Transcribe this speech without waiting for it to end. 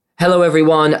Hello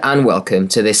everyone and welcome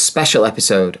to this special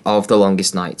episode of The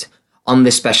Longest Night. On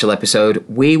this special episode,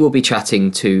 we will be chatting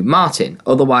to Martin,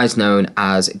 otherwise known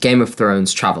as Game of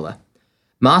Thrones Traveller.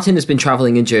 Martin has been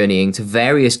travelling and journeying to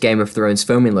various Game of Thrones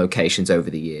filming locations over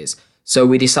the years, so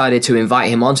we decided to invite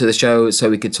him onto the show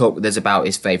so he could talk with us about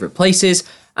his favourite places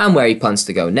and where he plans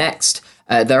to go next.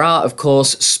 There are, of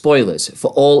course, spoilers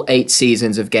for all 8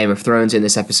 seasons of Game of Thrones in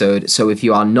this episode, so if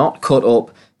you are not caught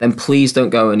up, then please don't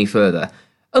go any further.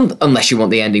 Unless you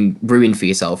want the ending ruined for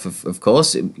yourself, of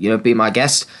course, be my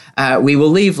guest. We will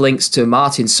leave links to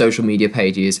Martin's social media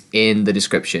pages in the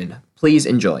description. Please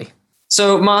enjoy.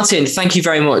 So, Martin, thank you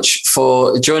very much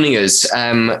for joining us.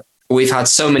 We've had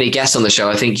so many guests on the show.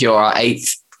 I think you're our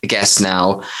 8th guest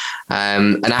now.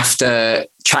 And after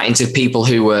chatting to people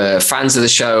who were fans of the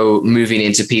show, moving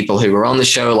into people who were on the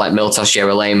show, like Miltos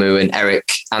Yerolemu and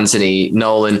Eric Anthony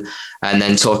Nolan, and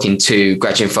then talking to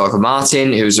Gretchen Folker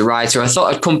Martin, who's a writer, I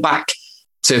thought I'd come back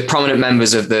to prominent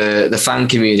members of the fan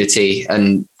community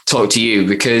and talk to you,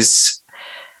 because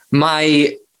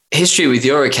my history with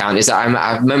your account is that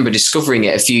I remember discovering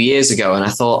it a few years ago, and I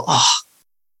thought,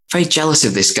 very jealous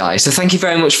of this guy. So thank you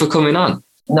very much for coming on.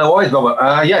 No worries, Robert.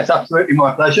 It's absolutely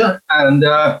my pleasure. And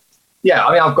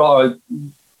I've got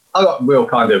a real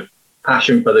kind of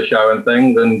passion for the show and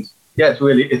things. And it's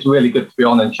really good to be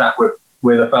on and chat with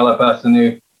a fellow person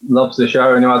who loves the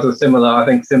show and who has similar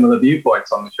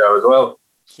viewpoints on the show as well.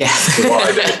 Yeah.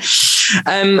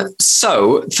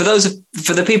 So for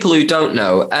the people who don't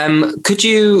know, could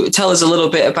you tell us a little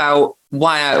bit about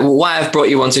why I've brought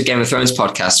you onto Game of Thrones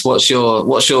podcast? What's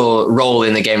your role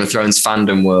in the Game of Thrones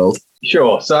fandom world?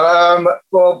 Sure. So, I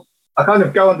kind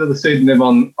of go under the pseudonym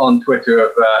on Twitter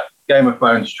of Game of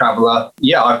Thrones Traveller.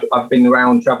 Yeah, I've been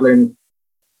around travelling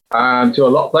to a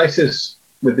lot of places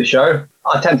with the show.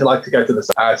 I tend to like to go to the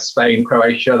Spain,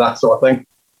 Croatia, that sort of thing.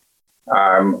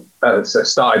 So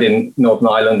started in Northern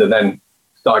Ireland and then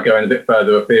started going a bit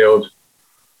further afield,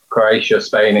 Croatia,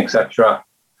 Spain, etc.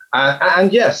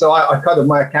 So I kind of,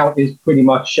 my account is pretty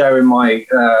much sharing my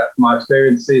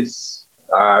experiences,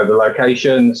 the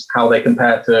locations, how they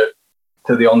compare to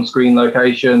the on-screen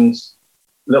locations,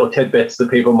 little tidbits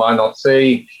that people might not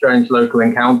see, strange local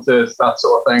encounters, that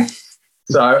sort of thing.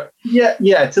 So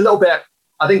it's a little bit.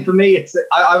 I think for me, I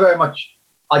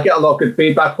get a lot of good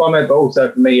feedback from it, but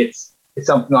also for me, it's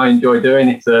something I enjoy doing.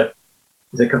 It's a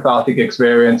cathartic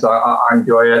experience. I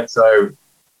enjoy it. So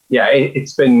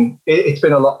it's been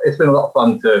a lot of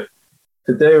fun to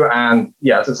do. And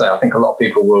as I say, I think a lot of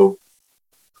people will.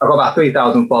 I've got about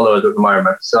 3,000 followers at the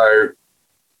moment. So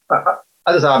as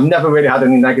I say, I've never really had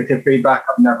any negative feedback.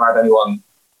 I've never had anyone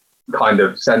kind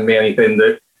of send me anything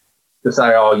to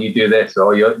say, oh, you do this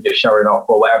or you're showing off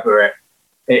or whatever it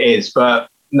is. But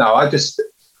no, I just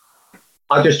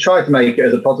try to make it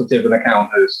as a positive an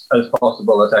account as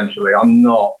possible. Essentially, I'm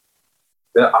not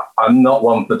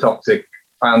one for toxic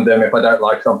fandom. If I don't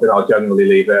like something, I'll generally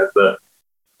leave it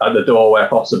at the door where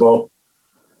possible.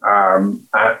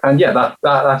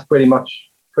 That's pretty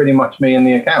much me in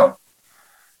the account.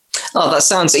 Oh, that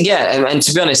sounds, and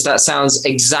to be honest, that sounds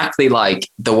exactly like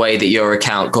the way that your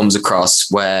account comes across,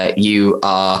 where you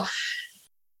are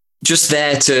just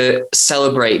there to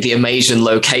celebrate the amazing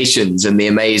locations and the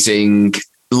amazing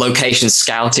location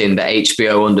scouting that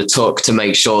HBO undertook to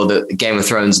make sure that Game of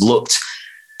Thrones looked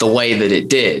the way that it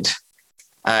did.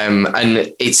 And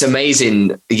it's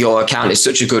amazing. Your account is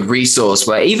such a good resource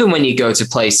where even when you go to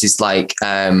places like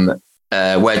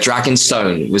where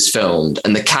Dragonstone was filmed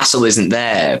and the castle isn't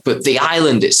there, but the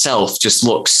island itself just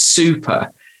looks so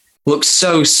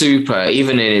super,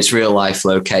 even in its real life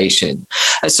location.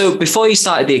 And so before you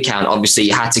started the account, obviously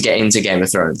you had to get into Game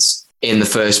of Thrones in the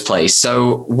first place.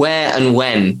 So where and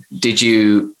when did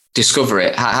you discover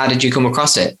it? How did you come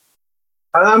across it?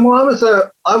 I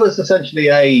was essentially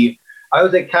a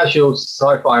casual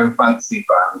sci-fi and fantasy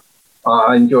fan.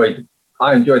 I enjoyed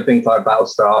things like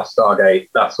Battlestar, Stargate,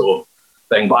 that sort of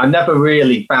thing. But I never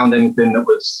really found anything that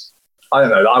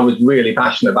I was really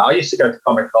passionate about. I used to go to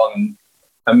Comic-Con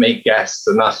and meet guests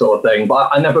and that sort of thing.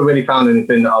 But I never really found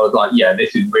anything that I was like,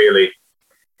 this is really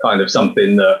kind of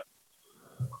something that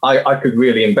I could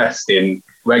really invest in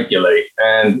regularly.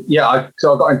 And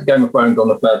so I got into Game of Thrones on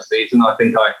the first season. I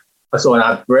think I saw an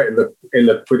ad for it. It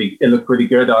looked pretty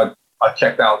good. I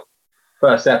checked out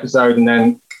first episode and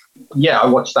then I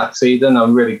watched that season.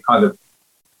 I'm really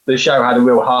the show had a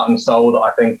real heart and soul that I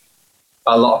think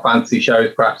a lot of fantasy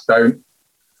shows perhaps don't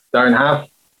have.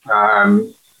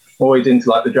 Always into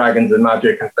like the dragons and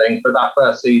magic and things, but that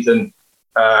first season,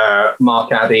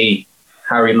 Mark Addy,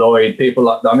 Harry Lloyd, people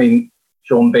like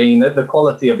Sean Bean, the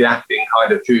quality of the acting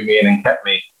kind of drew me in and kept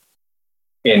me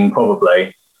in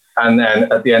probably. And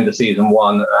then at the end of season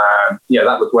 1, that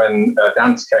was when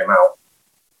Dance came out.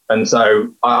 And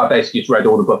so I basically just read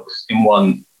all the books in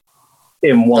one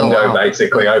go,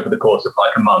 basically, over the course of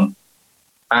like a month.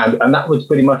 And that was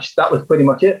pretty much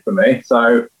it for me.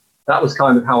 So that was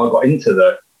kind of how I got into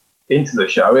the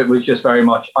show. It was just very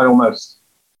much, I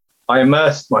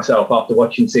immersed myself after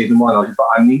watching season 1. I was just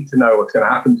like, I need to know what's going to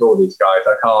happen to all these guys.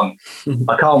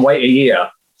 I can't wait a year.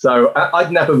 So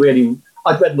I'd read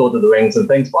Lord of the Rings and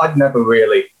things, but I'd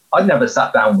never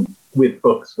sat down with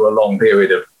books for a long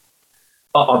period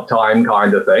of time,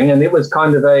 kind of thing. And it was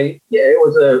kind of it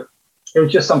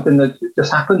was just something that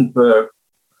just happened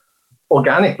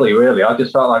organically, really. I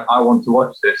just felt like I want to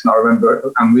watch this, and I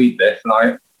remember and read this, and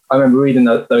I remember reading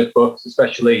those books,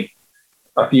 especially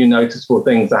a few noticeable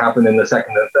things that happened in the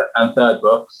second and third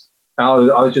books.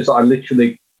 And I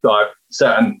literally like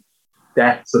certain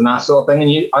deaths and that sort of thing,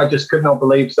 and I just could not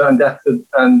believe certain deaths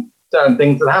and certain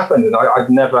things that happened, and I'd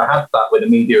never had that with a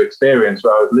media experience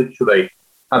where I was literally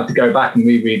had to go back and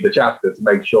reread the chapter to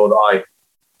make sure that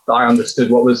I understood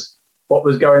what was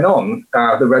going on.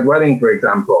 The Red Wedding, for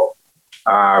example.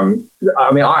 I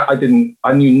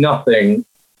knew nothing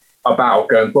about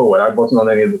going forward. I wasn't on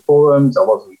any of the forums.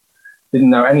 Didn't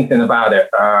know anything about it.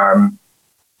 I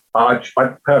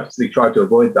purposely tried to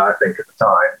avoid that, I think, at the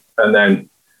time. And then,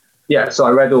 so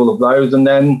I read all of those, and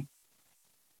then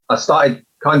I started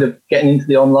kind of getting into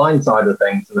the online side of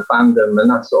things and the fandom and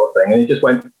that sort of thing. And it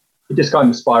just kind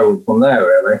of spiraled from there,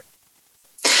 really.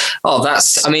 Oh,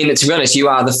 to be honest, you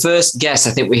are the first guest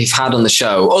I think we've had on the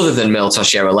show, other than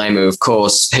Miltos Yerolemu, of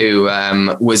course, who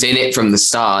was in it from the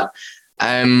start.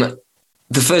 The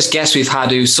first guest we've had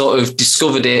who sort of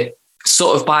discovered it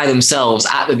sort of by themselves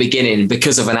at the beginning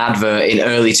because of an advert in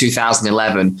early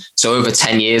 2011. So over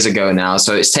 10 years ago now.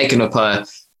 So it's taken up a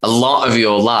lot of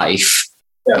your life.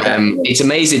 It's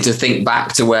amazing to think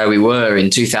back to where we were in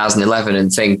 2011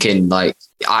 and thinking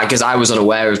because I was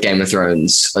unaware of Game of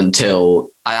Thrones until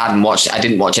I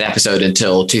didn't watch an episode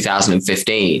until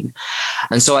 2015.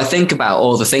 And so I think about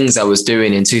all the things I was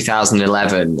doing in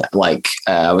 2011,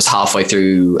 I was halfway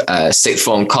through sixth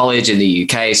form college in the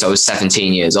UK. So I was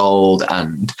 17 years old,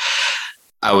 and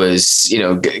I was,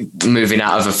 moving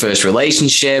out of a first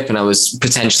relationship, and I was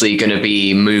potentially going to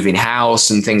be moving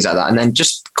house and things like that. And then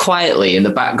just quietly in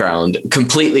the background,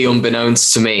 completely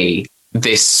unbeknownst to me,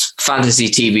 this fantasy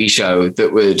TV show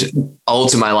that would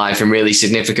alter my life in really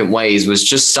significant ways was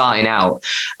just starting out.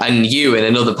 And you, in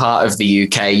another part of the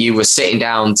UK, you were sitting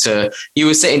down to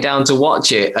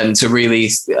watch it and to really,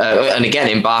 and again,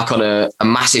 embark on a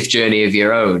massive journey of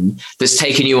your own that's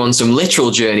taken you on some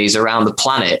literal journeys around the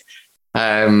planet.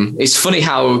 It's funny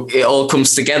how it all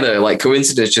comes together, like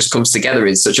coincidence just comes together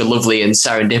in such a lovely and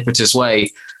serendipitous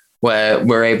way, where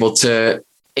we're able to,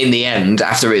 in the end,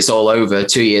 after it's all over,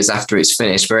 2 years after it's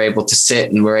finished, we're able to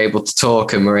sit and we're able to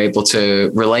talk and we're able to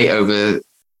relate over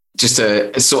just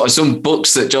sort of some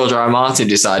books that George R. R. Martin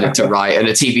decided to write and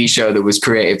a TV show that was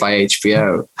created by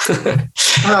HBO.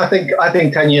 I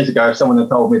think 10 years ago, if someone had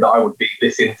told me that I would be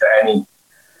this into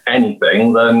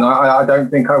anything, then I don't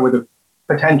think I would have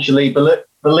potentially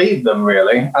believed them,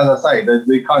 really. As I say,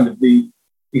 the kind of the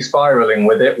spiraling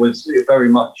with it was very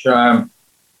much,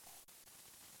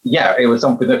 it was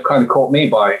something that kind of caught me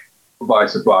by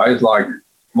surprise. Like,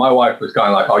 my wife was kind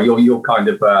of like, "Oh, you'll move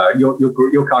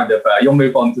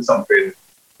on to something,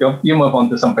 you'll move on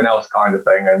to something else," kind of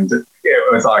thing. And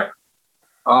it was like,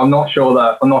 I'm not sure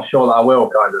that I will,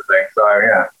 kind of thing. So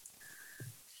yeah.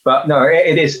 But no,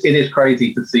 it is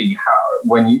crazy to see how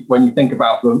when you think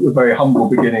about the very humble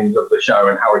beginnings of the show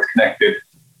and how it's connected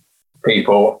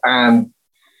people. And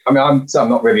I mean, I'm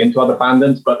not really into other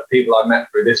fandoms, but the people I've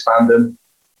met through this fandom,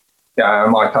 I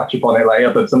might touch upon it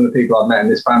later, but some of the people I've met in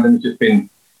this fandom has just been,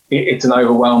 it's an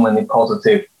overwhelmingly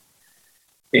positive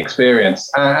experience.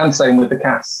 And same with the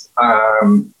cast. I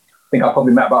think I've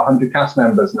probably met about 100 cast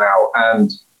members now,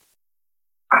 and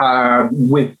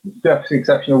with the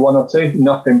exception of one or two,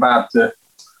 nothing bad to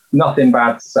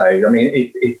say. I mean,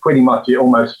 it pretty much,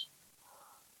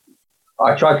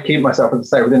 I try to keep myself, as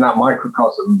I say, within that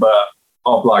microcosm, but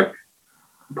of like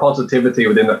positivity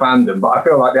within the fandom. But I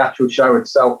feel like the actual show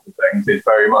itself and things is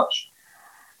very much,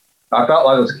 I felt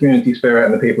like there was a community spirit,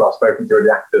 and the people I've spoken to,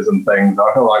 the actors and things,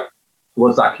 I feel like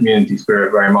was that community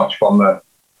spirit very much from the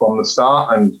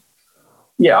start. And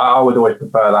yeah, I would always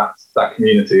prefer that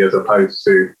community as opposed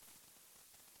to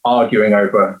arguing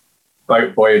over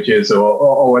boat voyages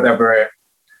or whatever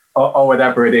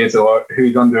it is, or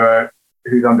who's under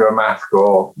a mask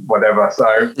or whatever.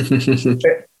 So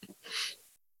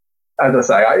as I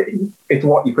say, it's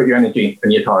what you put your energy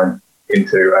and your time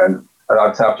into, and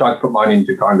I'd say I've tried to put mine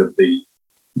into kind of the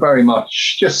very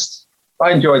much just,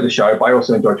 I enjoy the show, but I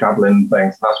also enjoy traveling and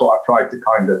things. That's what I've tried to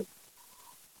kind of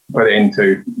put it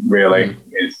into, really.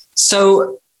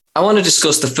 So I want to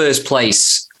discuss the first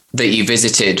place that you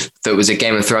visited that was a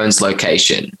Game of Thrones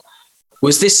location.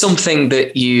 Was this something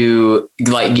that you,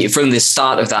 like, from the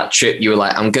start of that trip, you were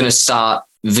like, I'm going to start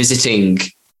visiting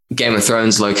Game of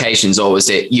Thrones locations, or was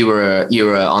it you were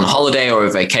on holiday or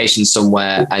a vacation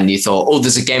somewhere and you thought, oh,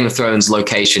 there's a Game of Thrones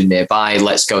location nearby,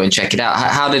 let's go and check it out?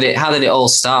 How did it all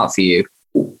start for you?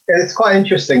 It's quite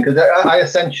interesting because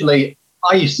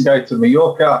I used to go to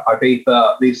Mallorca,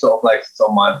 Ibiza, these sort of places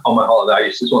on my holiday. I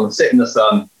used to just want to sit in the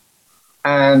sun,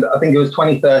 and I think it was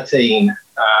 2013.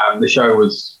 The show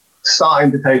was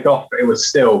starting to take off, but it was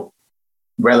still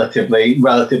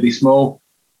relatively small.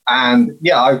 And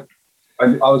yeah,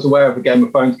 I was aware of a Game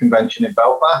of Thrones convention in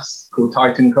Belfast called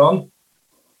TitanCon,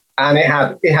 and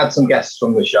it had some guests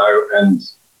from the show, and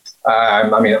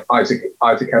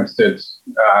Isaac Hempstead,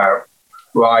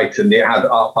 right, and it had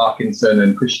Art Parkinson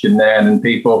and Christian Nairn and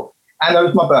people, and it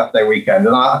was my birthday weekend,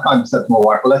 and I kind of said to my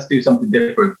wife, well, let's do something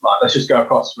different, like let's just go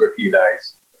across for a few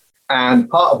days. And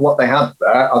part of what they had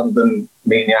there, other than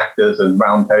meeting the actors and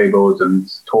roundtables and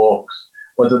talks,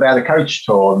 was that they had a coach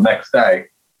tour the next day,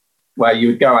 where you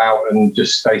would go out and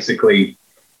just basically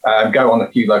go on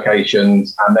a few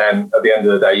locations, and then at the end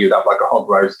of the day, you'd have like a hog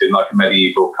roast in like a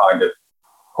medieval kind of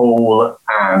hall.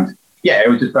 And yeah, it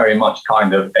was just very much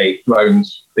kind of a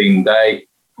Thrones themed day.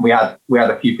 We had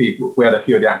a few people, we had a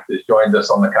few of the actors joined us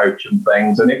on the coach and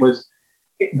things, and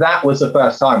that was the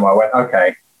first time where I went,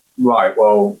 okay, right,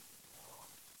 well,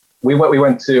 we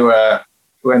went to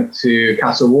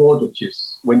Castle Ward, which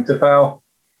is Winterfell.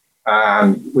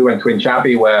 We went to Inch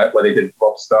Abbey where they did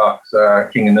Robb Stark's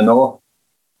King in the North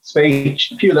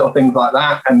speech, a few little things like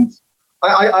that. And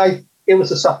it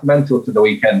was a supplemental to the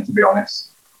weekend, to be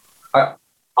honest.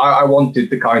 I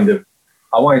wanted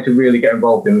to really get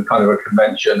involved in kind of a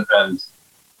convention and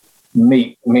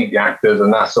meet the actors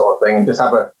and that sort of thing, and just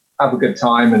have a good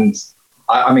time. And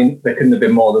I mean, there couldn't have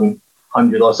been more than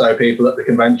 100 or so people at the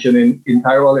convention in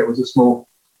Payroll. It was a small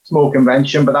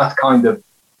convention, but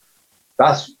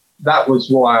that was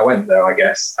why I went there, I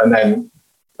guess. And then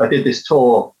I did this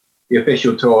tour, the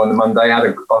official tour, on the Monday.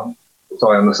 On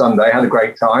the Sunday, had a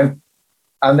great time.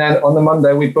 And then on the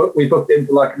Monday, we booked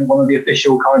into like one of the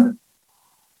official kind of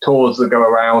tours that go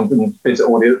around and visit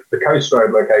all the Coast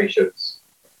Road locations.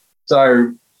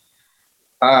 So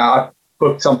I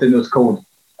booked something that was called,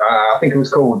 I think it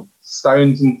was called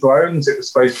Stones and Thrones. It was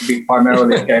supposed to be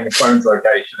primarily a Game of Thrones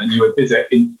location, and you would visit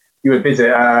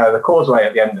the Causeway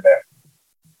at the end of it.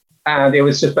 And it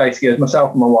was just basically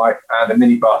myself and my wife and a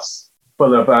minibus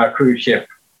full of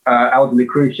elderly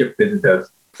cruise ship visitors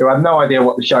who had no idea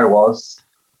what the show was.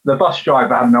 The bus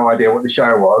driver had no idea what the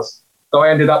show was. So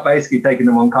I ended up basically taking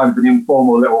them on kind of an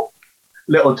informal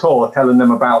little tour, telling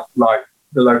them about like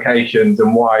the locations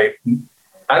and why. And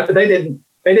they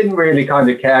didn't really kind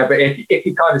of care. But if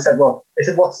you kind of said, well, they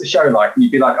said, what's the show like? And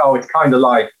you'd be like, oh, it's kind of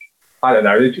like, I don't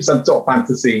know, it's just some sort of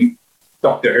fantasy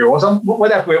Doctor Who or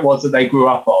whatever it was that they grew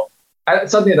up on. And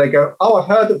suddenly they go, oh, I've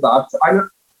heard of that.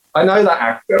 I know that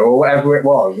actor or whatever it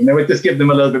was. And they would just give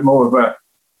them a little bit more of a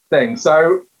thing.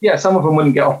 So yeah, some of them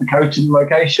wouldn't get off the coach in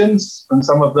locations, and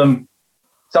some of them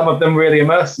really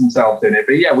immersed themselves in it.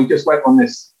 But yeah, we just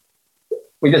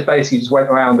basically went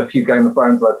around a few Game of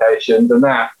Thrones locations, and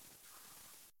that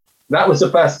was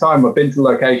the first time I've been to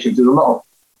locations. There's a lot of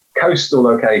coastal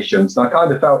locations, and I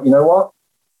kind of felt, you know what,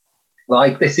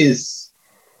 like this is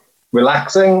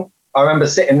relaxing. I remember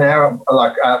sitting there at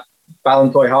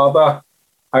Ballantoy Harbour,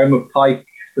 home of Pike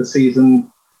for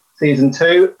season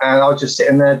 2, and I was just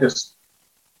sitting there just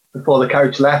before the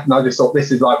coach left, and I just thought,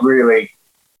 this is like really,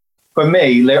 for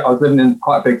me, I was living in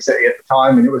quite a big city at the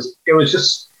time, and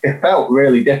it felt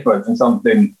really different and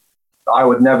something that I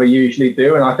would never usually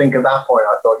do. And I think at that point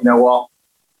I thought, you know what,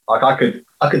 like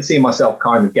I could see myself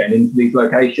kind of getting into these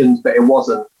locations, but it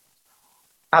wasn't,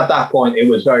 at that point it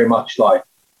was very much like,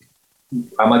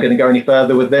 am I going to go any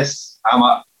further with this?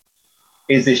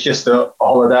 Is this just a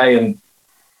holiday? And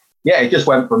yeah, it just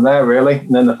went from there really.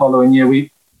 And then the following year we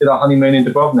did our honeymoon in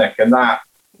Dubrovnik, and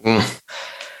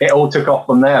it all took off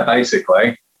from there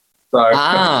basically. So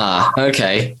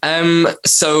okay.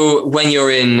 So when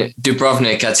you're in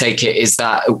Dubrovnik, I take it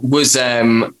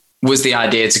was the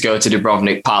idea to go to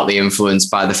Dubrovnik partly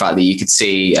influenced by the fact that you could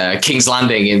see King's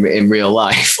Landing in real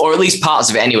life, or at least parts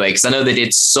of it anyway? Because I know they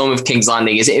did some of King's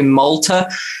Landing. Is it in Malta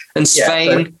and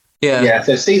Spain?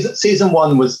 So season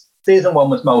one was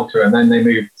Malta, and then they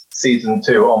moved season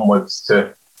 2 onwards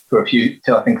till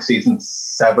I think season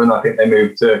 7. I think they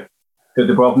moved to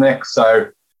Dubrovnik. So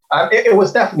It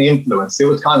was definitely influenced. It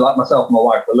was kind of like myself and my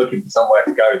wife were looking for somewhere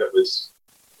to go that was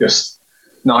just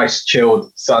nice,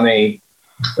 chilled, sunny.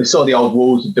 We saw the old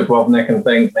walls of Dubrovnik and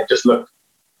things, and it just looked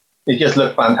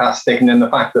fantastic. And then the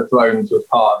fact that Thrones was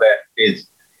part of it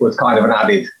was kind of an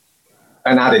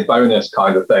added bonus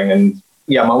kind of thing. And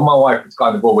yeah, my wife was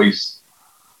kind of always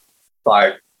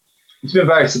like, it's been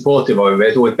very supportive of it.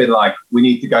 It's always been like, we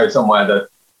need to go somewhere that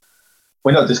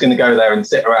we're not just going to go there and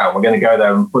sit around. We're going to go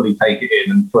there and fully take it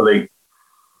in and fully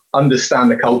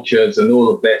understand the cultures and all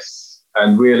of this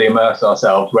and really immerse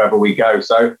ourselves wherever we go.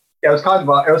 So yeah, it was kind of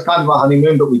a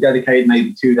honeymoon, but we dedicated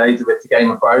maybe 2 days of it to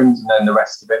Game of Thrones, and then the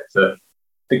rest of it to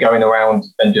going around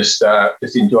and just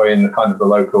enjoying the kind of the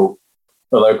local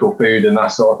food and that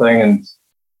sort of thing, and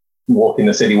walking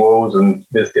the city walls and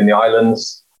visiting the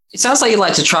islands. It sounds like you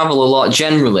like to travel a lot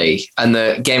generally, and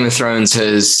the Game of Thrones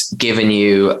has given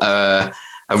you a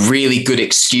really good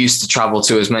excuse to travel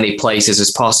to as many places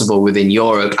as possible within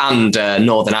Europe and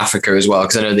Northern Africa as well,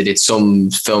 because I know they did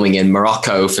some filming in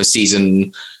Morocco for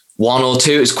season 1 or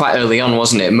 2. It was quite early on,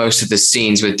 wasn't it? Most of the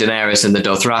scenes with Daenerys and the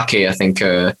Dothraki, I think,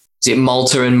 is it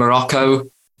Malta and Morocco?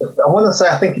 I want to say,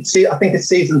 I think it's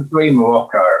season 3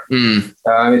 Morocco.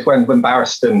 It's when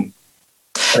Barristan.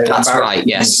 That's right.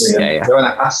 Yes. Yeah. They're in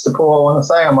Astapor, I want to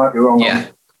say. I might be wrong. Yeah.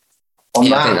 On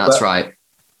that. I think that's right.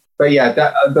 But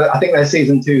yeah, I think their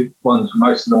season 2 ones,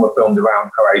 most of them were filmed around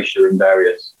Croatia and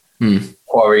various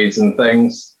quarries and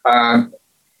things.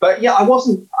 But yeah, I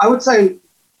would say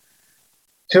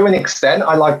to an extent,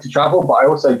 I like to travel, but I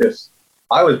was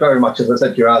very much, as I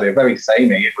said to you earlier, very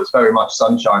samey. It was very much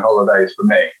sunshine holidays for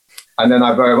me. And then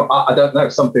I don't know,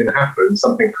 something happened,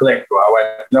 something clicked where I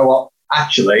went, you know what?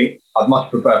 Actually, I'd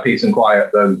much prefer peace and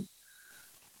quiet than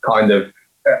being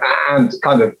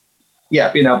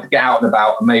able to get out and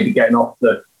about and maybe getting off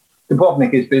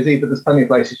Dubrovnik is busy, but there's plenty of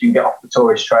places you can get off the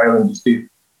tourist trail and just do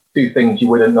things you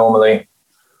wouldn't normally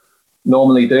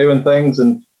do and things.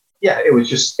 And yeah, it was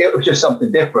just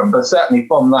something different. But certainly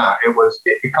from that,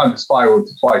 it kind of spiraled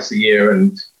to twice a year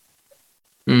and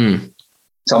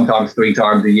sometimes 3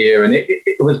 times a year. And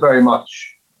it was very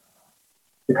much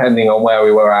depending on where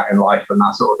we were at in life and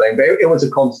that sort of thing. But it was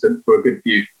a constant for a good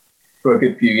few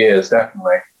years,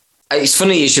 definitely. It's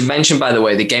funny you should mention, by the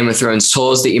way, the Game of Thrones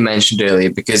tours that you mentioned earlier,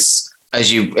 because I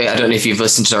don't know if you've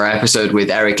listened to our episode with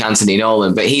Eric Anthony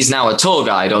Nolan, but he's now a tour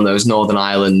guide on those Northern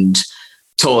Ireland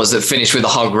tours that finish with a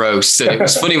hog roast. And it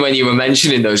was funny when you were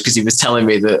mentioning those, because he was telling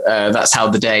me that that's how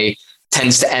the day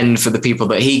tends to end for the people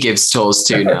that he gives tours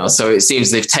to now. So it seems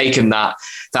they've taken that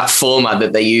format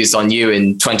that they used on you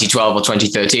in 2012 or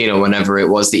 2013 or whenever it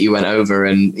was that you went over,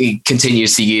 and he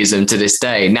continues to use them to this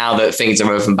day now that things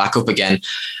are opened back up again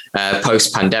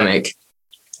post-pandemic.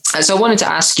 And so I wanted to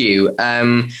ask you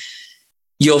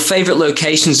your favorite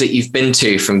locations that you've been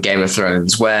to from Game of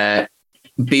Thrones, where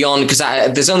beyond, because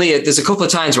there's a couple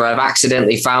of times where I've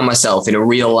accidentally found myself in a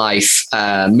real life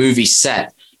movie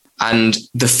set. And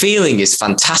the feeling is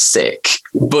fantastic,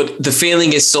 but the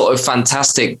feeling is sort of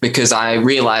fantastic because I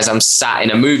realize I'm sat in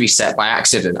a movie set by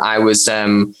accident. I was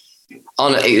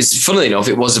funnily enough,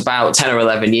 it was about 10 or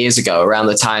 11 years ago, around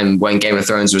the time when Game of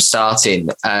Thrones was starting.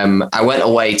 I went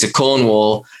away to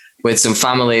Cornwall with some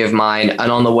family of mine.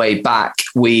 And on the way back,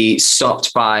 we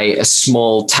stopped by a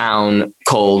small town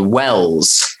called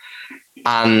Wells.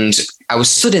 And I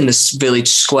was stood in this village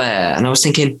square and I was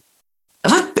thinking,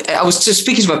 I was just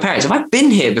speaking to my parents, have I been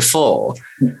here before?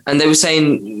 And they were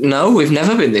saying, no, we've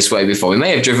never been this way before. We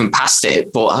may have driven past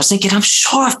it, but I was thinking, I'm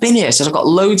sure I've been here. I said, I've got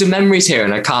loads of memories here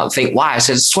and I can't think why. I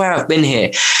said, I swear I've been here.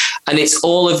 And it's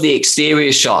all of the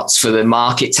exterior shots for the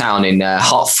market town in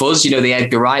Hot Fuzz, you know, the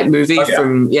Edgar Wright movie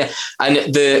and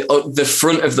the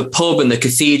front of the pub and the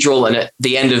cathedral, and at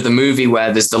the end of the movie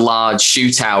where there's the large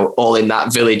shootout all in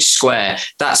that village square.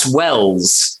 That's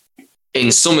Wells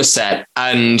in Somerset.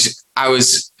 And I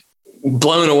was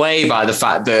blown away by the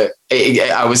fact that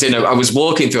I was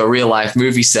walking through a real life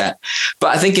movie set.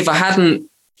 But I think if I hadn't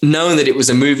known that it was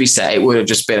a movie set, it would have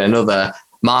just been another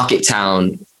market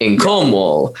town in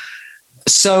Cornwall.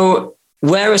 So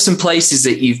where are some places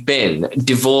that you've been,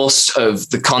 divorced of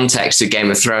the context of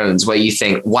Game of Thrones, where you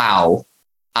think, wow,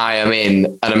 I am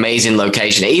in an amazing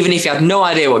location? Even if you had no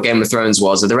idea what Game of Thrones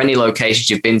was, are there any locations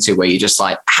you've been to where you're just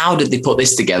like, how did they put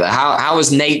this together? How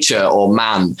has nature or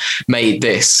man made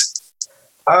this?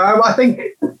 I think,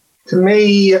 to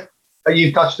me,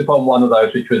 you've touched upon one of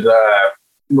those, which was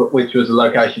a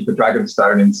location for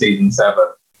Dragonstone in season 7,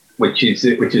 which is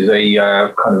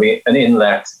a kind of an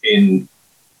inlet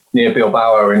near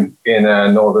Bilbao in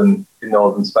northern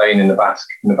Spain in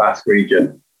the Basque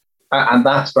region, and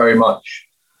that's very much,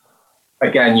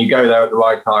 again, you go there at the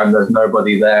right time. There's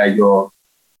nobody there. You're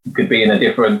You could be in a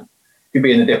different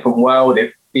world,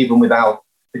 if even without,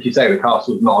 as you say, the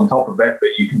castle's not on top of it,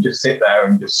 but you can just sit there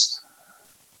and just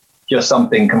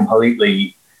something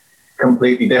completely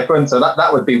different. So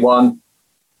that would be one.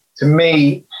 To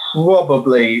me,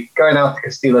 probably going out to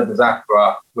Castilla de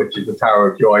Zafra, which is the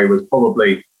Tower of Joy, was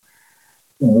probably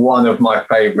one of my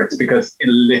favorites, because it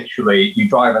literally, you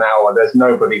drive an hour, there's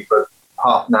nobody for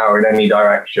half an hour in any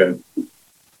direction.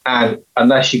 And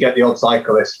unless you get the odd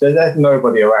cyclist, there's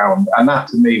nobody around. And that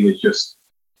to me was just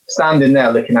standing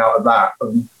there looking out at that.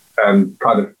 And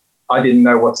kind of, I didn't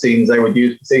know what scenes they would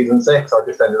use for season 6. I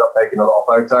just ended up taking a lot of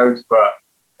photos. But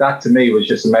that to me was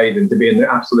just amazing, to be in the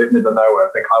absolute middle of nowhere.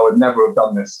 I think I would never have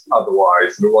done this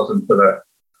otherwise if it wasn't for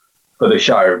the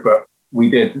show. But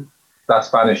we did that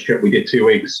Spanish trip. We did 2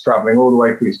 weeks traveling all the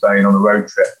way through Spain on a road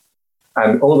trip.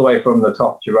 And all the way from the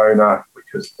top Girona,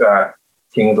 which was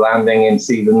King's Landing in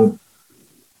season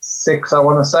 6, I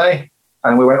want to say.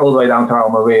 And we went all the way down to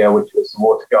Almeria, which was the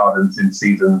Water Gardens in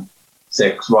season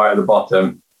 6, right at the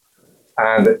bottom.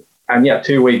 And yeah,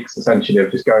 2 weeks essentially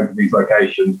of just going to these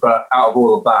locations. But out of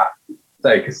all of that,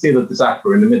 say Castilla de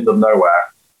Zafra in the middle of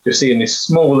nowhere, just seeing this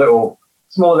small little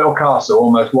castle,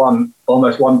 almost one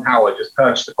tower, just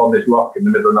perched upon this rock in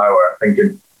the middle of nowhere,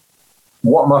 thinking,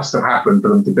 what must have happened for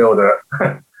them to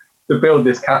build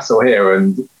this castle here,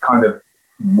 and kind of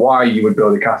why you would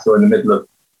build a castle in the middle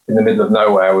of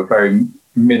nowhere with very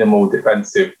minimal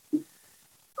defensive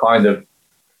kind of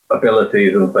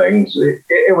abilities and things.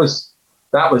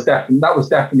 That was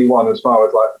definitely one, as far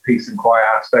as like the peace and quiet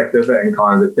aspect of it, and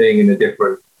kind of being in a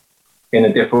different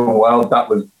world. That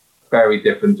was very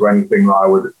different to anything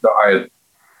that I had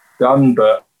done.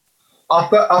 But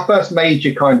our first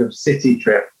major kind of city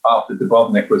trip after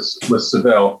Dubrovnik was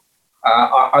Seville.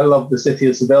 I love the city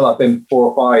of Seville. I've been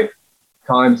 4 or 5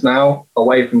 times now,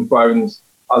 away from Thrones.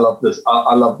 I love this.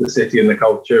 I love the city and the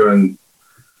culture and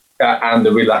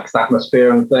the relaxed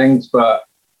atmosphere and things. But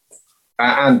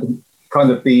and kind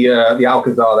of the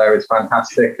Alcazar there is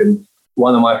fantastic and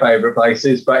one of my favourite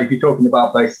places. But if you're talking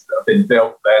about places that have been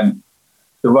built, then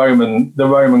the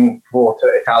Roman Porta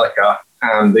Italica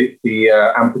and the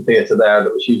amphitheatre there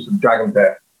that was used for the Dragon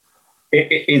Pit,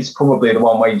 it is probably the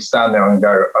one where you stand there and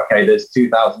go, okay, there's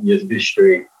 2,000 years of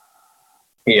history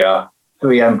here.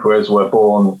 3 emperors were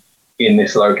born in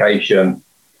this location,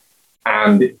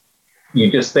 and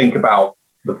you just think about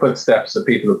the footsteps that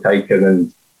people have taken,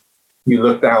 and you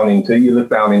look down into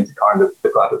kind of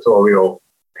the gladiatorial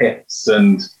pits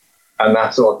and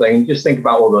that sort of thing. And just think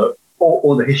about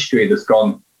all the history that's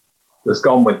gone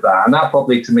with that. And that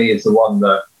probably to me is the one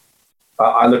that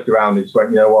I looked around and just went,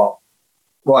 you know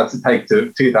what does it take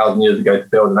to 2,000 years ago to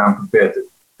build an amphitheatre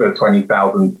for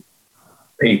 20,000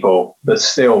 people that's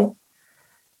still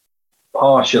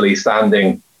partially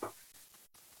standing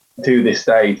to this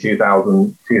day,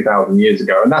 2,000 years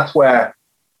ago. And that's where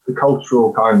the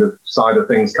cultural kind of side of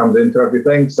things comes into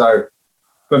everything. So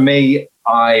for me,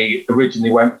 I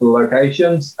originally went for the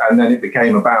locations, and then it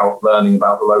became about learning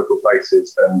about the local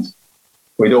places. And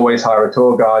we'd always hire a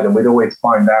tour guide, and we'd always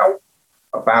find out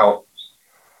about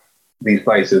these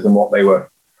places and what they were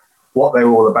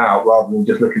all about, rather than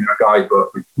just looking at a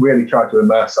guidebook. We really tried to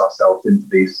immerse ourselves into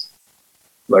these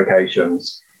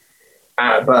locations.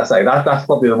 But I say that's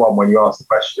probably the one, when you ask the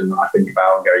question, that I think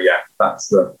about and go, yeah,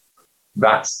 that's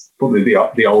probably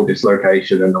the oldest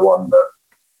location, and the one that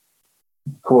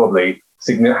probably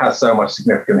has so much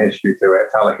significant history to it.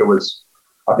 Italica was,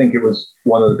 I think it was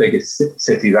one of the biggest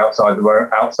cities outside of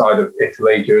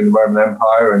Italy during the Roman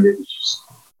Empire, and it was just,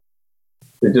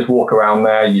 to just walk around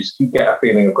there, you get a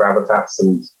feeling of gravitas,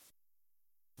 and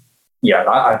yeah,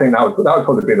 I think that would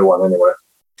probably be the one anyway.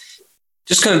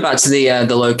 Just coming back to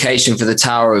the location for the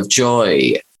Tower of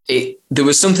Joy, there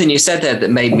was something you said there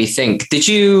that made me think. Did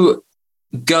you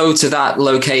go to that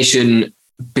location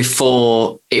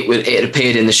before it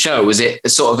appeared in the show? Was it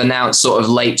sort of announced sort of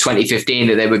late 2015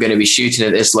 that they were going to be shooting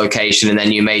at this location, and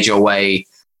then you made your way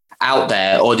out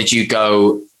there, or did you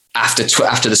go after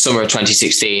the summer of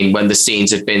 2016 when the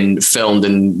scenes had been filmed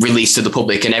and released to the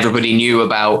public and everybody knew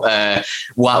about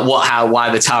why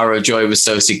the Tower of Joy was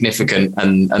so significant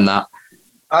and that?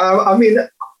 I mean,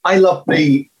 I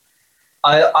always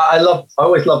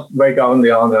loved Rhaegar and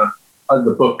Lyanna,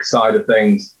 the book side of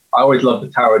things. I always loved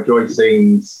the Tower of Joy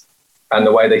scenes and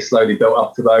the way they slowly built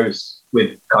up to those,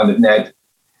 with kind of Ned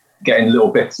getting little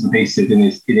bits and pieces in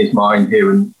his mind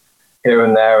here and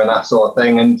there and that sort of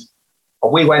thing. And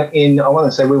we went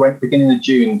beginning of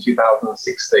June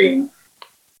 2016.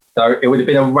 So it would have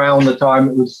been around the time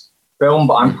it was filmed,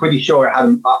 but I'm pretty sure it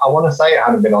hadn't. I want to say it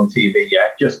hadn't been on TV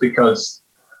yet, just because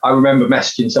I remember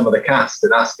messaging some of the cast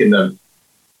and asking them,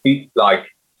 like,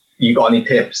 you got any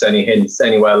tips, any hints,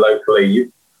 anywhere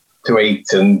locally to eat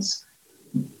and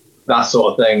that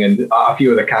sort of thing. And a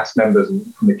few of the cast members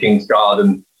from the King's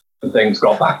Garden and things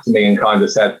got back to me and kind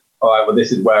of said, all right, well,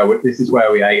 this is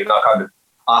where we ate. And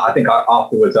I think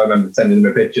afterwards I remember sending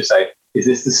them a picture saying, is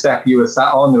this the step you were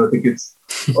sat on? Or I think it's,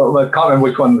 well, I can't remember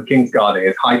which one the King's Garden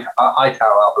is. Hightower,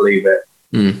 I believe it.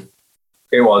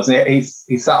 It was. And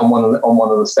he sat on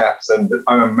one of the steps, and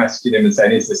I remember messaging him and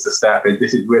saying, "Is this the step?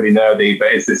 This is really nerdy,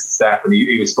 but is this the step?" And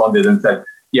he responded and said,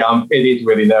 "Yeah, it is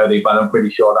really nerdy, but I'm pretty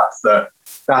sure that's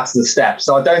the step."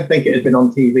 So I don't think it had been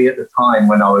on TV at the time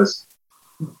when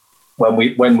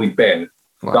we'd been.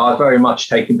 Wow. So I was very much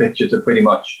taking pictures of pretty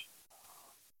much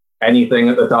anything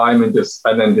at the time, and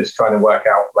then just trying to work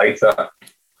out later.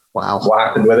 Wow, what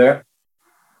happened with it.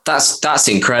 That's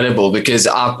incredible, because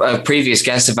a previous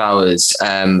guest of ours,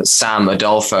 Sam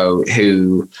Adolfo,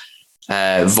 who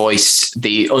voiced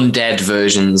the undead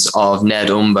versions of Ned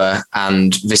Umber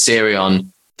and Viserion,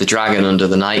 the dragon under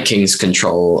the Night King's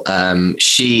control.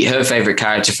 Her favorite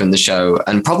character from the show,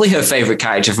 and probably her favorite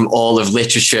character from all of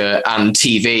literature and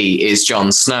TV, is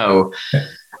Jon Snow.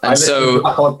 And so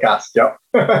a podcast,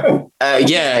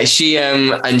 yeah, she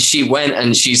went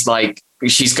and she's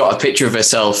got a picture of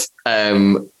herself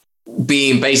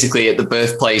being basically at the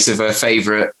birthplace of her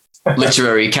favorite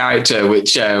literary character,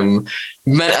 which I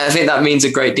think that means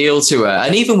a great deal to her.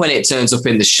 And even when it turns up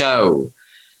in the show,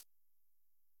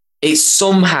 it's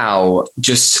somehow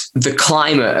just the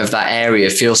climate of that area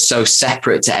feels so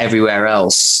separate to everywhere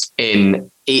else in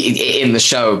the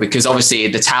show, because obviously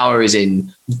the tower is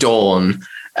in Dorne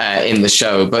in the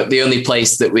show, but the only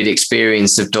place that we'd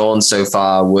experienced of Dorne so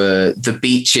far were the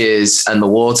beaches and the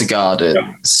water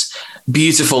gardens. Yeah.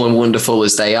 Beautiful and wonderful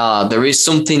as they are, there is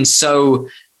something so,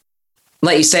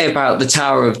 like you say, about the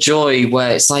Tower of Joy,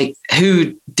 where it's like,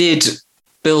 who did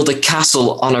build a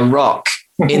castle on a rock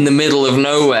in the middle of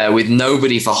nowhere with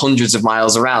nobody for hundreds of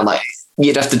miles around? Like,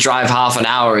 you'd have to drive half an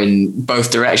hour in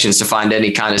both directions to find any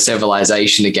kind of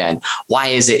civilization again. Why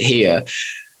is it here?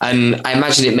 And I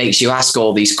imagine it makes you ask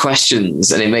all these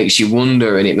questions, and it makes you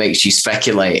wonder, and it makes you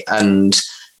speculate. And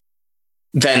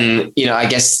then, I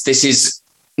guess this is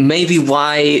maybe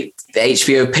why the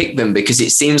HBO picked them, because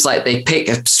it seems like they pick,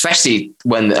 especially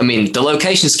the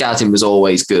location scouting was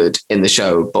always good in the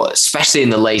show, but especially in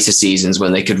the later seasons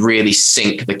when they could really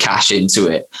sink the cash into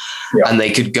it. Yeah. And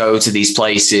they could go to these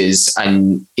places,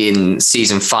 and in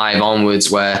season 5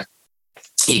 onwards, where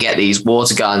you get these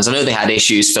water gardens. I know they had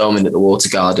issues filming at the water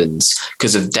gardens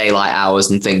because of daylight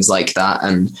hours and things like that,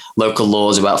 and local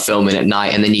laws about filming at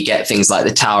night. And then you get things like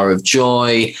the Tower of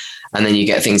Joy, and then you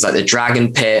get things like the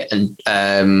Dragon Pit, and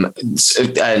the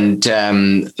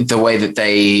way that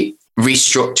they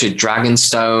restructured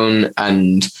Dragonstone,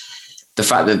 and the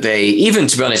fact that they, even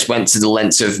to be honest, went to the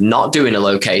lengths of not doing a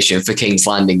location for King's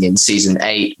Landing in season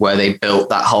 8, where they built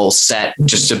that whole set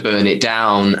just to burn it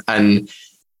down. And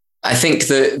I think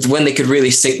that when they could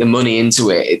really sink the money into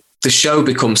it, the show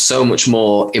becomes so much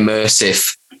more immersive,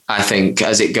 I think,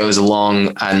 as it goes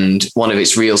along. And one of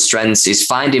its real strengths is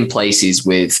finding places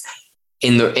with,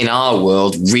 in our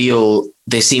world,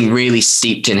 they seem really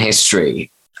steeped in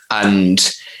history.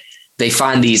 And they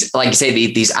find these, like you say,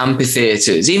 these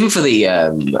amphitheaters, even for the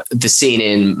scene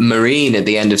in Meereen at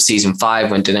the end of season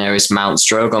 5, when Daenerys mounts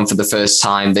Drogon for the first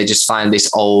time. They just find this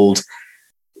old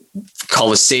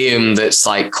Colosseum that's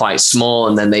like quite small,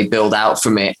 and then they build out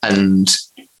from it, and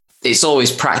it's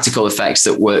always practical effects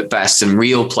that work best, and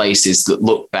real places that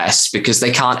look best, because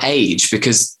they can't age,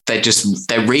 because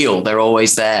they're real, they're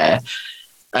always there.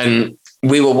 And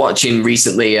we were watching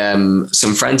recently,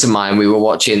 some friends of mine, we were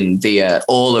watching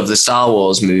all of the Star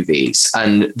Wars movies,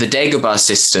 and the Dagobah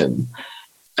system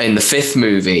in the 5th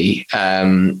movie,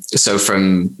 so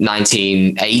from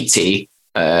 1980,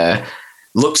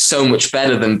 looks so much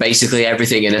better than basically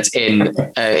everything in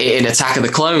Attack of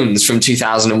the Clones from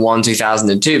 2001,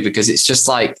 2002, because it's just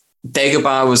like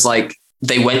Dagobah was like,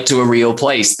 they went to a real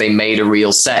place, they made a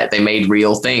real set, they made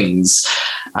real things.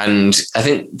 And I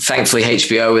think thankfully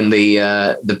HBO and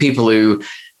the people who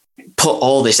put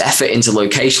all this effort into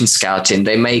location scouting,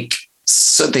 they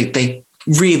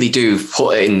really do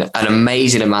put in an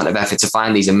amazing amount of effort to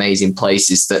find these amazing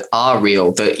places that are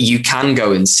real, that you can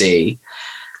go and see,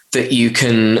 that you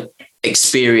can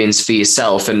experience for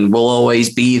yourself, and will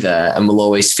always be there and will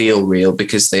always feel real,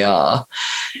 because they are.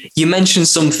 You mentioned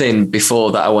something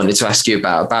before that I wanted to ask you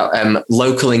about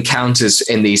local encounters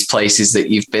in these places that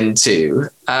you've been to.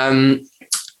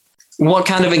 what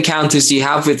kind of encounters do you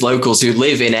have with locals who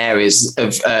live in areas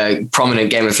of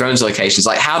prominent Game of Thrones locations?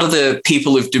 Like, how do the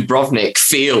people of Dubrovnik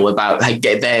feel about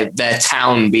their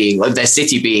town being, like, their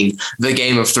city being the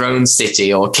Game of Thrones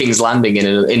city or King's Landing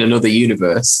in another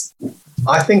universe?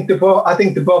 I think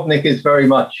Dubrovnik is very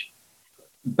much,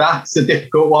 that's a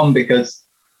difficult one, because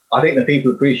I think the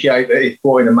people appreciate that it's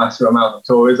brought in a massive amount of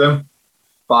tourism,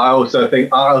 but I also think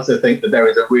that there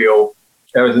is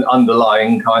an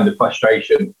underlying kind of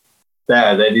frustration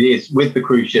there, that it is with the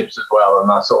cruise ships as well and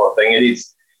that sort of thing. It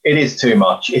is too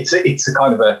much. It's a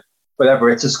kind of a, whatever,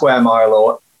 it's a square mile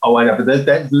or whatever.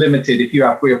 There's limited. If you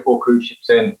have 3 or 4 cruise ships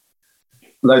in, a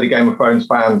load of Game of Thrones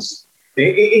fans,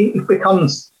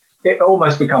 it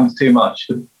almost becomes too much.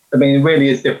 I mean, it really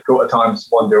is difficult at times to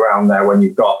wander around there when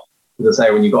you've got, as I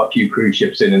say, when you've got a few cruise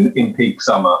ships in peak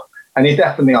summer. And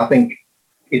I think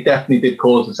it definitely did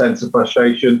cause a sense of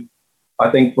frustration, I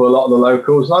think, for a lot of the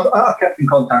locals. And I kept in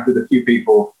contact with a few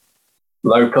people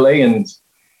locally, and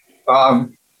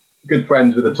good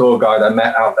friends with a tour guide I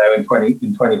met out there in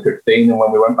 2015. And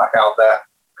when we went back out there a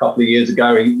couple of years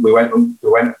ago, we went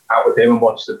out with him and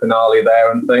watched the finale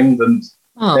there and things. And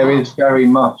there is very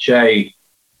much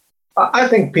I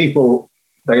think people,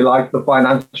 they like the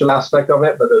financial aspect of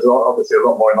it, but there's obviously a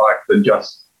lot more in life than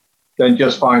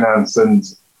just finance. And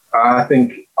I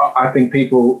think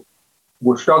people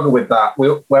will struggle with that.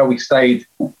 Where we stayed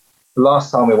the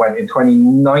last time we went in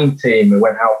 2019, we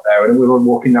went out there and we were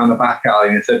walking down the back alley,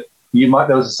 and it said,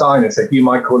 there was a sign that said, you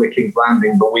might call it King's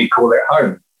Landing, but we call it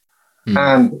home.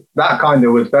 And that kind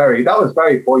of was very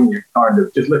poignant, kind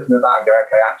of just looking at that and going,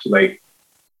 okay, actually,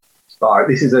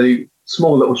 this is a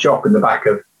small little shop in the back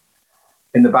of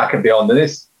Beyond, and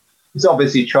it's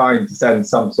obviously trying to send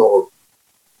some sort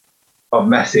of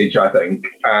message, I think.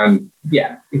 And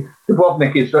yeah,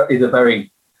 Dubrovnik is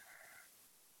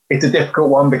it's a difficult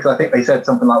one, because I think they said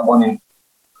something like one in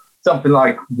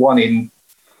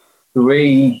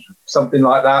 3, something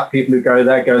like that. People who go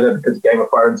there because of Game of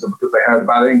Thrones or because they heard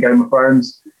about it in Game of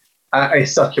Thrones.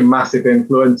 It's such a massive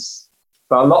influence.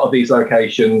 But a lot of these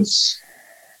locations,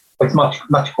 it's much,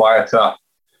 much quieter.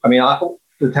 I mean,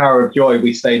 the Tower of Joy,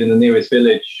 we stayed in the nearest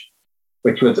village,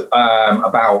 which was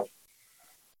about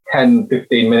 10,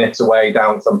 15 minutes away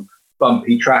down some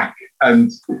bumpy track.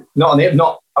 And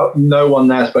no one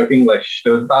there spoke English.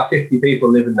 There was about 50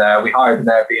 people living there. We hired an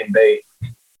Airbnb.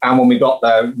 And when we got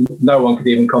there, no one could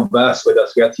even converse with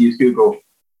us. We had to use Google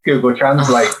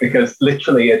Translate, because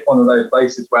literally it's one of those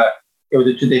places where it was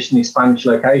a traditionally Spanish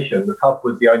location. The pub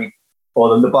was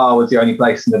the bar was the only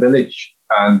place in the village.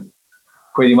 And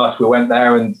pretty much we went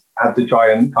there and had to try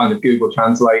and kind of Google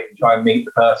Translate and try and meet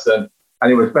the person.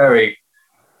 And it was very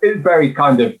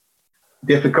kind of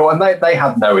difficult. And they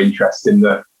had no interest in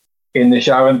the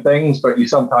show and things, but you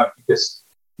sometimes just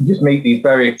meet these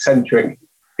very eccentric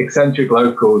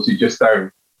locals who just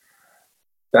don't,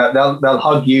 they'll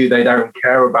hug you. They don't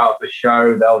care about the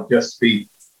show. They'll just be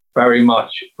very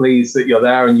much pleased that you're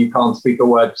there, and you can't speak a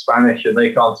word of Spanish and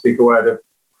they can't speak a word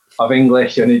of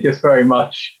English. And it just very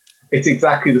much, it's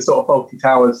exactly the sort of Fawlty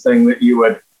Towers thing that you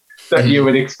would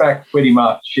expect, pretty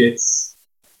much.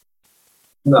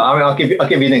 I'll give you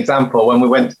an example. When we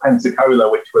went to Pensacola,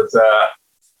 which was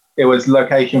it was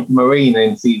location for Marine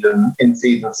in season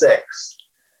 6.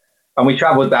 And we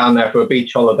traveled down there for a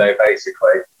beach holiday,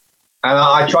 basically. And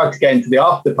I tried to get into the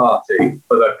after party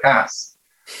for the cast.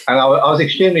 And I was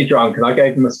extremely drunk, and I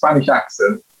gave them a Spanish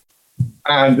accent.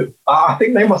 And I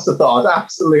think they must have thought I was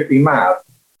absolutely mad.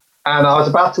 And I was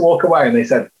about to walk away, and they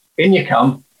said, "In you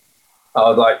come." I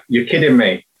was like, "You're kidding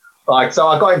me." So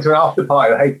I got into an after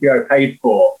party that HBO paid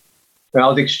for. And I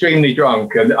was extremely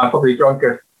drunk, and I probably drunk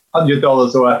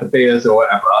 $100 worth of beers or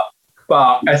whatever.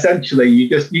 But essentially, you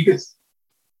just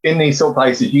in these sort of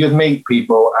places, you just meet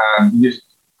people, and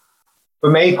for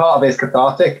me, part of it is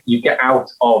cathartic. You get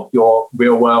out of your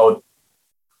real world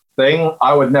thing.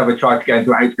 I would never try to get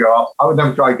into an HBO. I would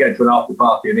never try to get into an after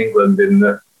party in England.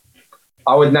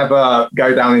 I would never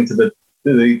go down into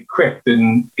the crypt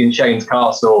in Shane's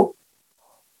Castle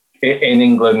in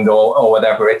England or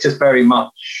whatever. It's just very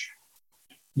much,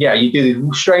 you do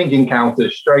these strange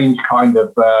encounters, strange kind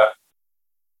of.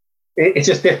 It's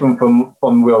just different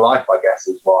from real life, I guess,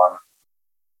 is what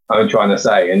I'm trying to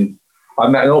say. And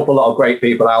I've met an awful lot of great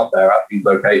people out there at these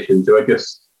locations who are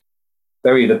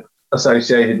they're either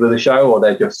associated with the show, or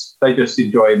they're just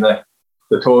enjoying the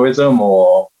tourism,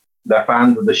 or they're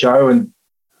fans of the show. And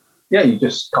you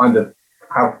just kind of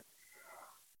have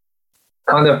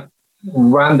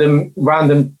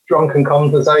random drunken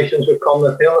conversations with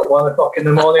Conleth Hill at 1 o'clock in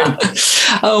the morning.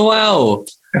 Oh wow.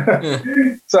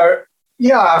 So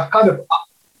I've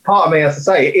part of me, as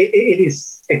I say,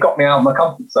 it got me out of my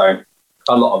comfort zone.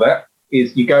 A lot of it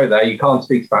is you go there, you can't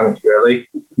speak Spanish really.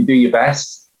 You do your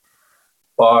best,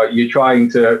 but you're trying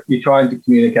to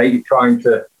communicate. You're trying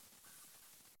to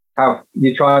have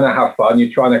fun.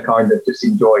 You're trying to kind of just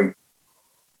enjoy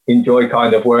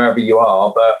kind of wherever you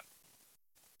are. But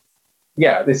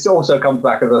yeah, this also comes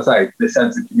back, as I say, this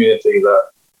sense of community, that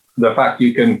the fact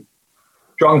you can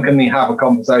drunkenly have a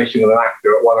conversation with an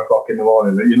actor at 1 o'clock in the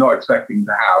morning that you're not expecting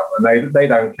to have, and they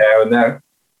don't care, and they're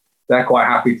quite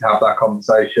happy to have that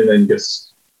conversation, and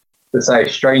just to say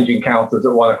strange encounters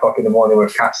at 1 o'clock in the morning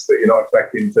with cats that you're not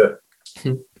expecting to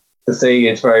see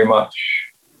is very much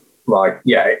like,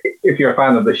 yeah, if you're a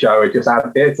fan of the show, it's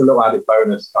a little added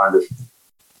bonus kind of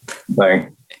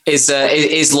thing. Is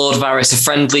Lord Varys a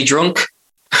friendly drunk?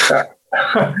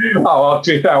 Oh, well,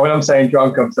 to be fair, when I'm saying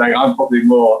drunk, I'm saying I'm probably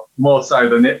more so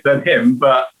than him.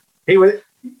 But he was,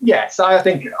 yes. I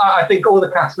think all the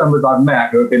cast members I've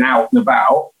met who have been out and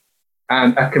about,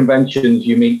 and at conventions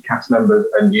you meet cast members,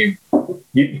 and you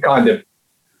kind of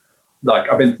like,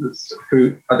 I've been to,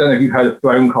 I don't know if you've heard of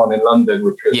ThroneCon in London,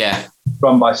 which was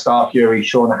run by Star Fury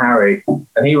Sean Harry,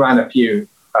 and he ran a few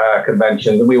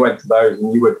conventions, and we went to those,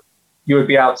 and you would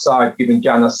be outside giving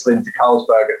Janos Slynt to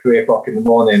Carlsberg at 3 o'clock in the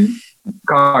morning,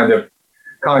 kind of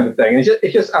thing. And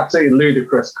it's just absolutely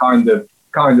ludicrous kind of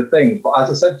things. But as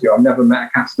I said to you, I've never met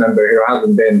a cast member who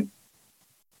hasn't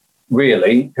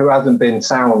been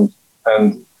sound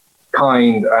and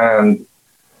kind and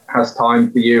has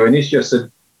time for you. And it's just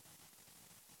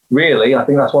really, I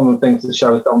think that's one of the things the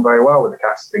show has done very well with the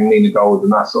casting, Nina Gold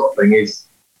and that sort of thing, is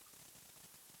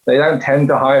they don't tend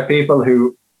to hire people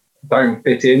who don't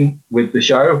fit in with the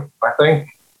show, I think.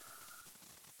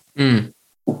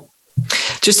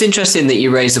 Just interesting that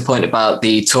you raised the point about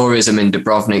the tourism in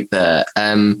Dubrovnik there.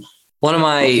 One of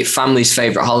my family's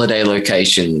favourite holiday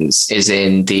locations is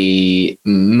in the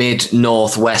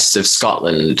mid-northwest of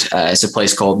Scotland. It's a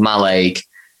place called Mallaig.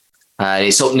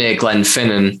 It's up near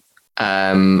Glenfinnan,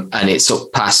 and it's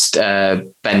up past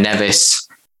Ben Nevis.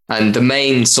 And the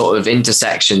main sort of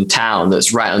intersection town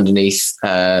that's right underneath,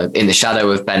 in the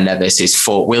shadow of Ben Nevis, is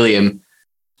Fort William.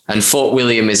 And Fort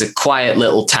William is a quiet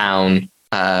little town.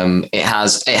 It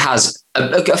has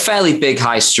a fairly big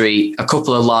high street, a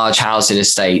couple of large housing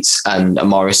estates and a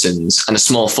Morrison's, and a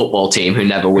small football team who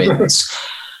never wins.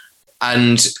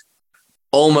 And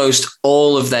almost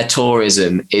all of their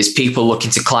tourism is people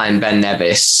looking to climb Ben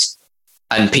Nevis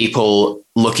and people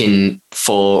looking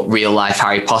for real life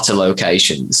Harry Potter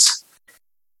locations.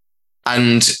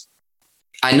 And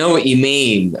I know what you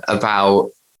mean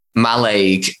about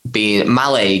Mallaig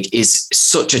is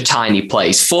such a tiny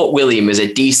place. Fort William is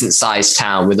a decent sized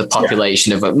town with a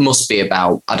population of, it must be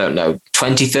about,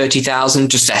 20,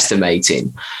 30,000, just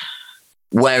estimating.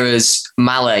 Whereas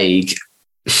Mallaig,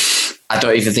 I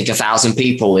don't even think 1,000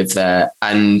 people live there.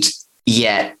 And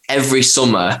yet every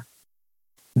summer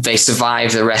they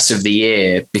survive the rest of the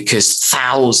year because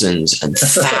thousands and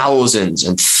thousands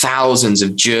and thousands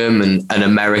of German and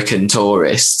American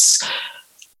tourists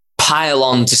pile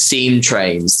on to steam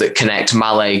trains that connect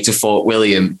Mallaig to Fort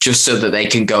William just so that they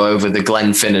can go over the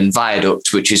Glenfinnan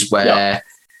Viaduct, which is where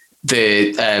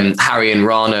the Harry and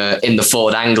Ron are in the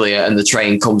Ford Anglia and the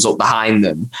train comes up behind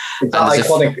them. It's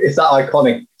that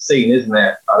iconic scene, isn't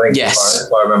it? I think, yes,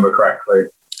 if I remember correctly.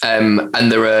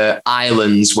 And there are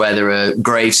islands where there are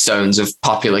gravestones of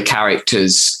popular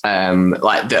characters,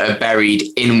 like that are buried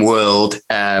in world.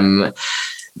 Some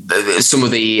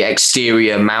of the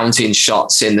exterior mountain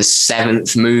shots in the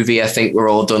 7th movie, I think, were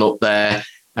all done up there.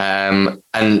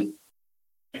 And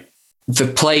the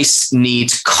place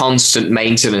needs constant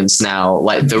maintenance now.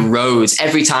 Like the roads,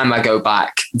 every time I go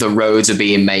back, the roads are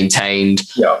being maintained.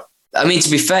 Yeah. I mean,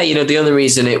 to be fair, the only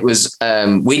reason it was,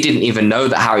 we didn't even know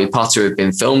that Harry Potter had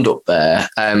been filmed up there.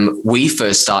 We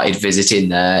first started visiting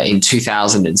there in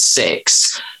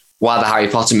 2006 while the Harry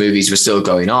Potter movies were still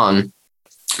going on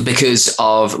because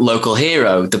of Local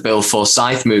Hero, the Bill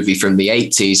Forsyth movie from the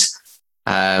 80s.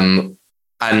 And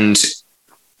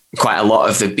quite a lot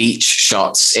of the beach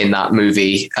shots in that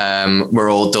movie were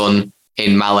all done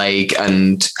in Mallaig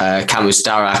and Camus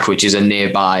Darak, which is a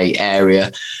nearby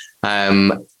area.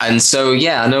 And so,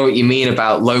 I know what you mean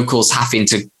about locals having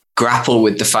to grapple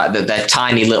with the fact that their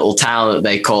tiny little town that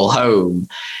they call home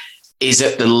is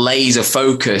at the laser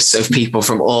focus of people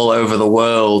from all over the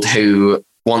world who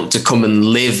want to come and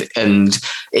live, and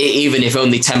even if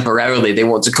only temporarily, they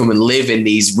want to come and live in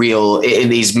these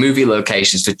movie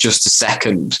locations for just a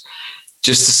second,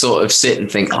 just to sort of sit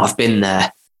and think, I've been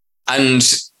there. And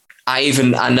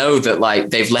I know that like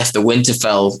they've left the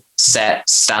Winterfell set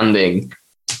standing.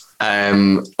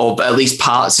 or at least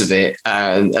parts of it,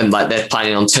 and like they're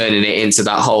planning on turning it into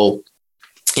that whole.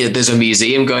 There's a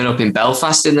museum going up in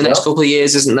Belfast in the next couple of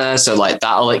years, isn't there? So like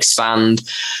that'll expand,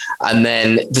 and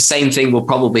then the same thing will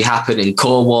probably happen in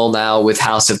Cornwall now with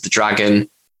House of the Dragon,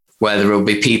 where there will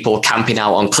be people camping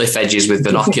out on cliff edges with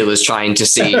binoculars trying to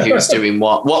see who's doing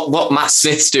what Matt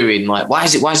Smith's doing. Like, why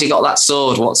has he got that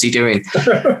sword? What's he doing?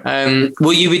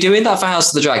 Will you be doing that for House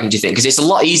of the Dragon, do you think? Because it's a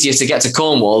lot easier to get to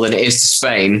Cornwall than it is to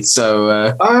Spain.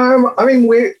 So, I mean,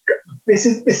 this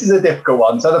is a difficult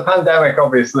one. So the pandemic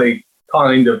obviously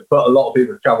kind of put a lot of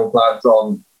people's travel plans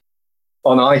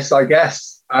on ice, I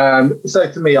guess.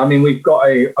 So to me, I mean, we've got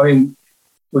a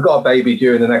baby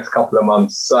due in the next couple of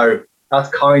months. So that's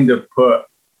kind of put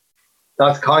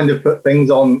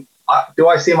things on. Do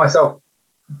I see myself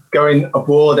going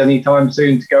abroad anytime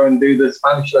soon to go and do the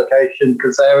Spanish location,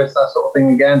 Caceres, that sort of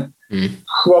thing again?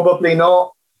 Probably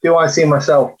not. Do I see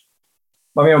myself?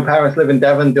 My own parents live in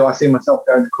Devon. Do I see myself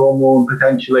going to Cornwall and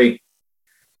potentially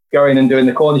going and doing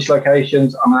the Cornish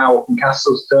locations? I'm an hour from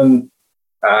Castleton.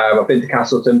 I've been to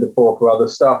Castleton before for other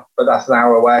stuff, but that's an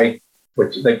hour away,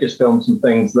 which they've just filmed some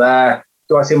things there.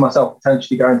 Do I see myself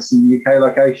potentially going to some UK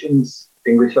locations,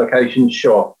 English locations?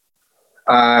 Sure.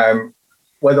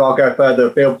 Whether I'll go further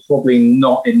afield, probably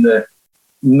not in the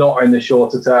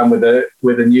shorter term with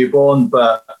a newborn.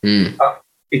 But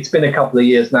it's been a couple of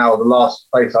years now. The last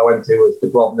place I went to was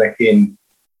Dubrovnik in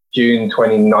June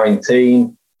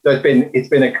 2019. So it's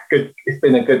been a good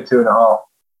 2.5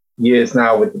 years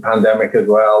now with the pandemic as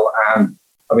well. And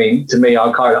I mean, to me,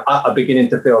 I'm beginning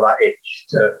to feel that itch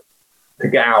to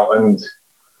get out and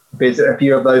visit a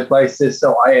few of those places.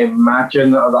 So I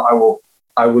imagine that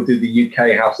I will do the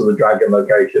UK House of the Dragon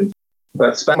location.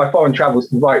 But my foreign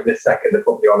travels right this second are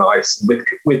probably on ice with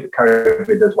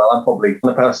COVID as well. I'm probably,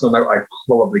 on a personal note, I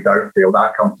probably don't feel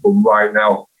that comfortable right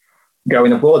now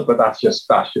going abroad. But that's just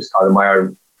kind of my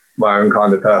own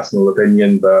kind of personal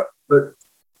opinion. But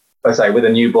I say, with a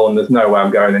newborn, there's no way I'm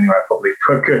going anywhere probably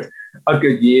for a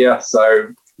good year. So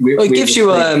it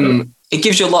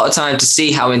gives you a lot of time to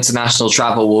see how international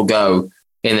travel will go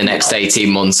in the next 18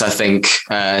 months, I think,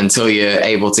 until you're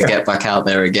able to get back out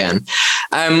there again.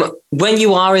 When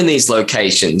you are in these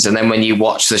locations and then when you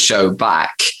watch the show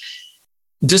back,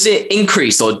 does it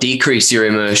increase or decrease your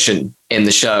immersion in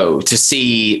the show to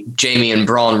see Jamie and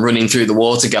Bronn running through the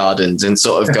water gardens and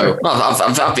sort of go,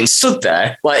 oh, I've been stood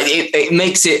there? Like it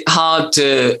makes it hard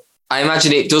to, I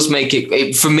imagine it does make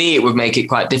it, for me, it would make it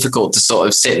quite difficult to sort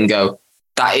of sit and go,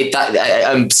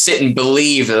 sit and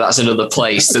believe that that's another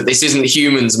place, that this isn't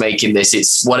humans making this,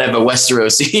 it's whatever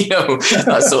Westeros,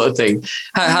 that sort of thing.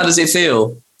 How does it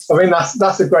feel? I mean,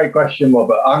 that's a great question,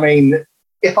 Robert. I mean,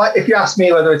 if you ask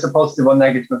me whether it's a positive or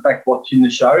negative effect watching the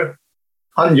show,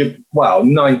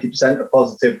 90% a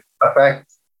positive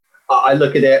effect. I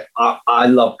look at it, I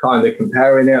love kind of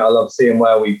comparing it. I love seeing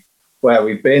where we've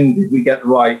been. Did we get the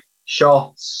right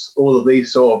shots? All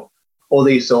these sort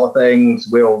of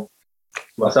things.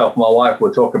 Myself and my wife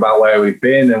will talk about where we've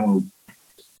been, and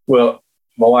my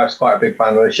wife's quite a big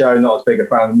fan of the show, not as big a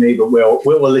fan of me, but we'll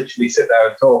literally sit there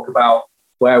and talk about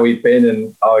where we've been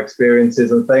and our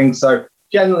experiences and things. So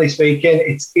generally speaking,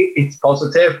 it's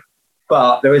positive,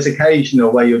 but there is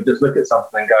occasional where you'll just look at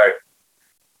something and go,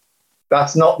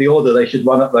 that's not the order they should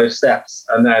run up those steps.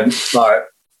 And then like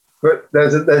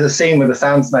there's a scene with the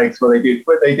Sand Snakes where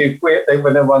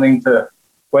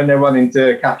when they're running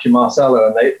to capture Marcella,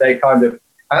 and they kind of,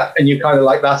 and you kind of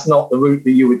like, that's not the route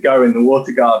that you would go in the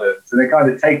water gardens. And it kind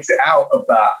of takes it out of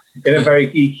that in a very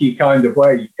geeky kind of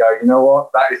way. You go, you know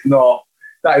what, that is not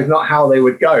how they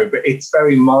would go, but it's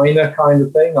very minor kind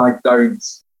of thing. I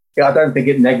don't think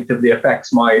it negatively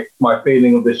affects my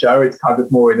feeling of the show. It's kind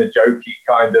of more in a jokey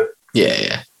kind of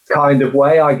kind of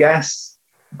way, I guess.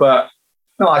 But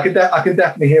no, I can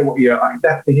definitely hear what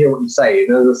you're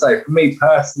saying. As I say, for me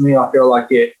personally, I feel like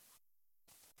the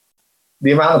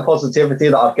amount of positivity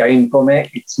that I've gained from it,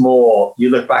 it's more,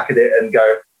 you look back at it and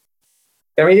go,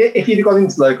 I mean, if you'd gone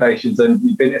into locations and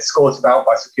you've been escorted out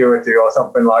by security or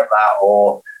something like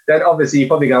that, then obviously you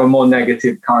probably have a more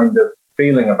negative kind of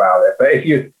feeling about it. But if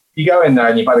you go in there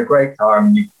and you've had a great time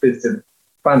and you've visited a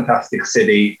fantastic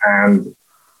city, and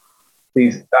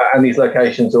these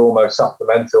locations are almost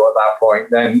supplemental at that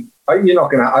point, then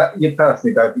you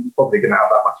personally don't think you're probably going to have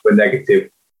that much of a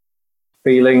negative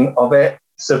feeling of it.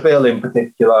 Seville in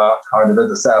particular, kind of,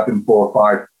 as I said, I've been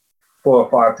 4 or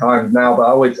 5 times now,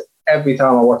 but every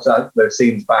time I watch those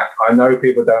scenes back, I know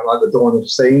people don't like the Dornish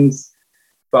scenes,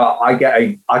 but I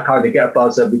kind of get a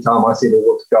buzz every time I see the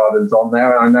water gardens on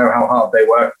there, and I know how hard they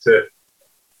work to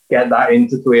get that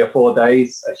into 3 or 4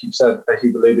 days, as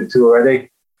you've alluded to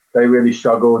already. They really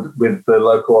struggled with the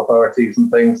local authorities and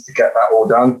things to get that all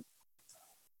done.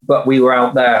 But we were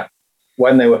out there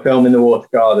when they were filming the Water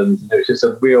Gardens, and it was just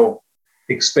a real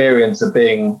experience of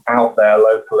being out there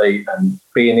locally and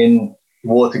being in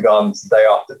Water Gardens the day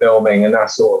after filming and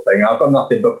that sort of thing. I've got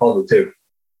nothing but positive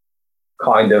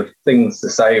kind of things to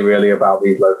say really about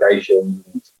these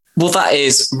locations. Well, that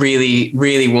is really,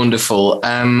 really wonderful.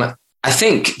 I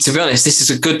think, to be honest, this is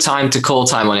a good time to call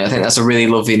time on it. I think that's a really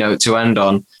lovely note to end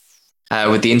on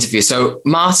with the interview. So,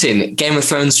 Martin, Game of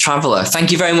Thrones Traveller,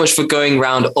 thank you very much for going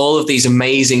around all of these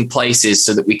amazing places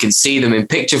so that we can see them in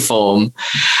picture form,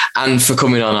 and for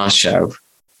coming on our show.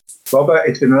 Robert,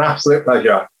 it's been an absolute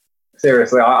pleasure.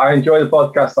 Seriously, I enjoy the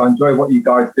podcast. I enjoy what you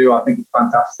guys do. I think it's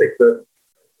fantastic that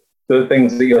the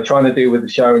things that you're trying to do with the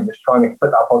show and just trying to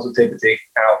put that positivity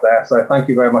out there. So thank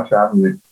you very much for having me.